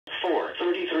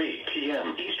4:33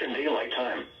 p.m. Eastern Daylight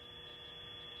Time.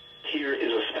 Here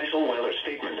is a special weather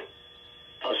statement.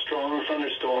 A strong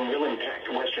thunderstorm will impact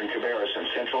western Cabarrus and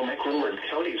central Mecklenburg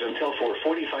counties until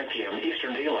 4:45 p.m.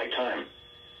 Eastern Daylight Time.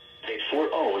 At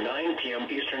 4:09 p.m.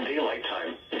 Eastern Daylight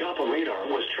Time, Doppler radar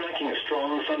was tracking a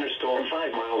strong thunderstorm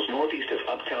 5 miles northeast of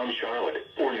uptown Charlotte,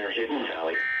 or near Hidden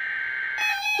Valley.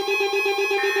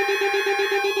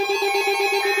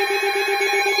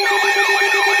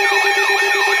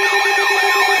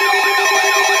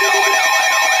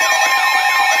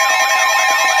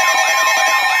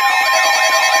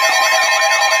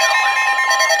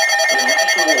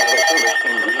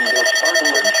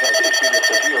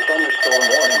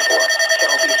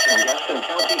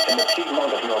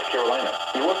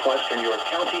 Northwestern York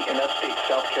County in upstate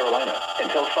South Carolina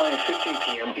until 5:50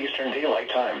 p.m. Eastern Daylight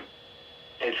Time.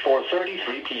 At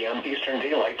 4:33 p.m. Eastern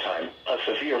Daylight Time, a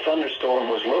severe thunderstorm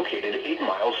was located 8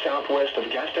 miles southwest of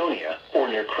Gastonia, or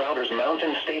near Crowder's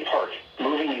Mountain State Park,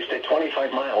 moving east at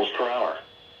 25 miles per hour.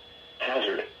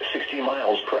 Hazard, 60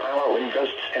 miles per hour wind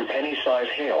gusts and penny-size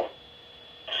hail.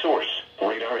 Source,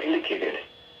 radar indicated.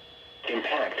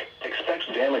 Impact, expects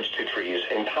damage to trees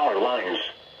and power lines.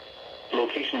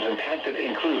 Locations impacted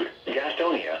include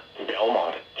Gastonia,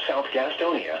 Belmont, South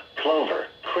Gastonia, Clover,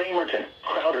 Cramerton,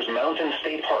 Crowder's Mountain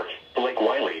State Park, Lake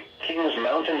Wiley, Kings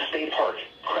Mountain State Park,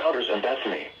 Crowder's and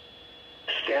Bethany.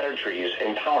 Scattered trees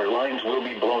and power lines will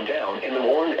be blown down in the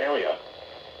warned area.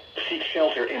 Seek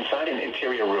shelter inside an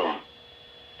interior room.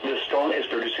 The storm is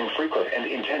producing frequent and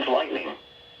intense lightning.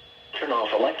 Turn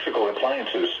off electrical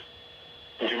appliances.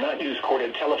 Do not use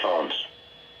corded telephones.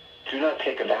 Do not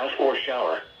take a bath or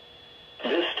shower.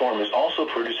 This storm is also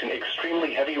producing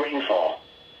extremely heavy rainfall.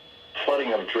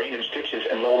 Flooding of drainage ditches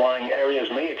and low-lying areas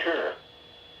may occur.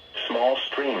 Small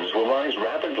streams will rise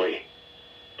rapidly.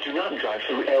 Do not drive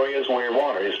through areas where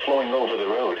water is flowing over the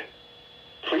road.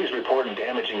 Please report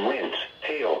damaging winds,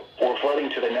 hail, or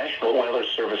flooding to the National Weather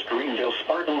Service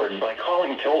Greenville-Spartanburg by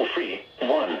calling toll-free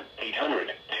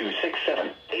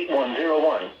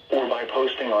 1-800-267-8101 or by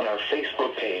posting on our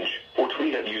Facebook page or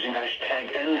tweet it using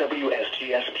hashtag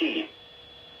NWSGSP.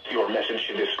 Your message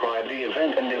should describe the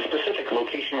event and the specific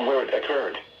location where it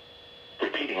occurred.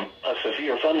 Repeating, a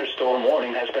severe thunderstorm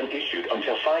warning has been issued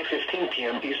until 5:15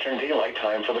 p.m. Eastern Daylight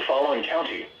Time for the following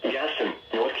county: Gaston,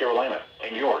 North Carolina,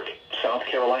 and York, South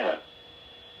Carolina.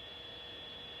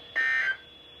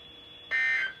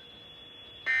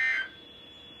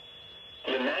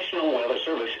 The National Weather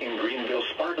Service in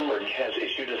Greenville-Spartanburg has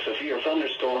issued a severe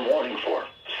thunderstorm warning for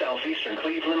southeastern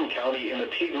Cleveland County in the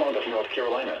Piedmont of North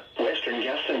Carolina, western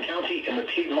Gaston County in the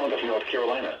Piedmont of North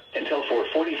Carolina, until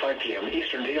 4:45 p.m.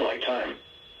 Eastern Daylight Time.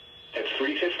 At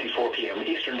 3:54 p.m.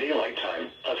 Eastern Daylight Time,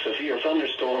 a severe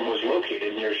thunderstorm was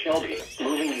located near Shelby,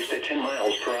 moving east at 10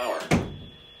 miles per hour.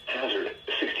 Hazard,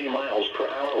 60 miles per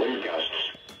hour wind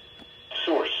gusts.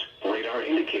 Source, radar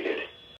indicated.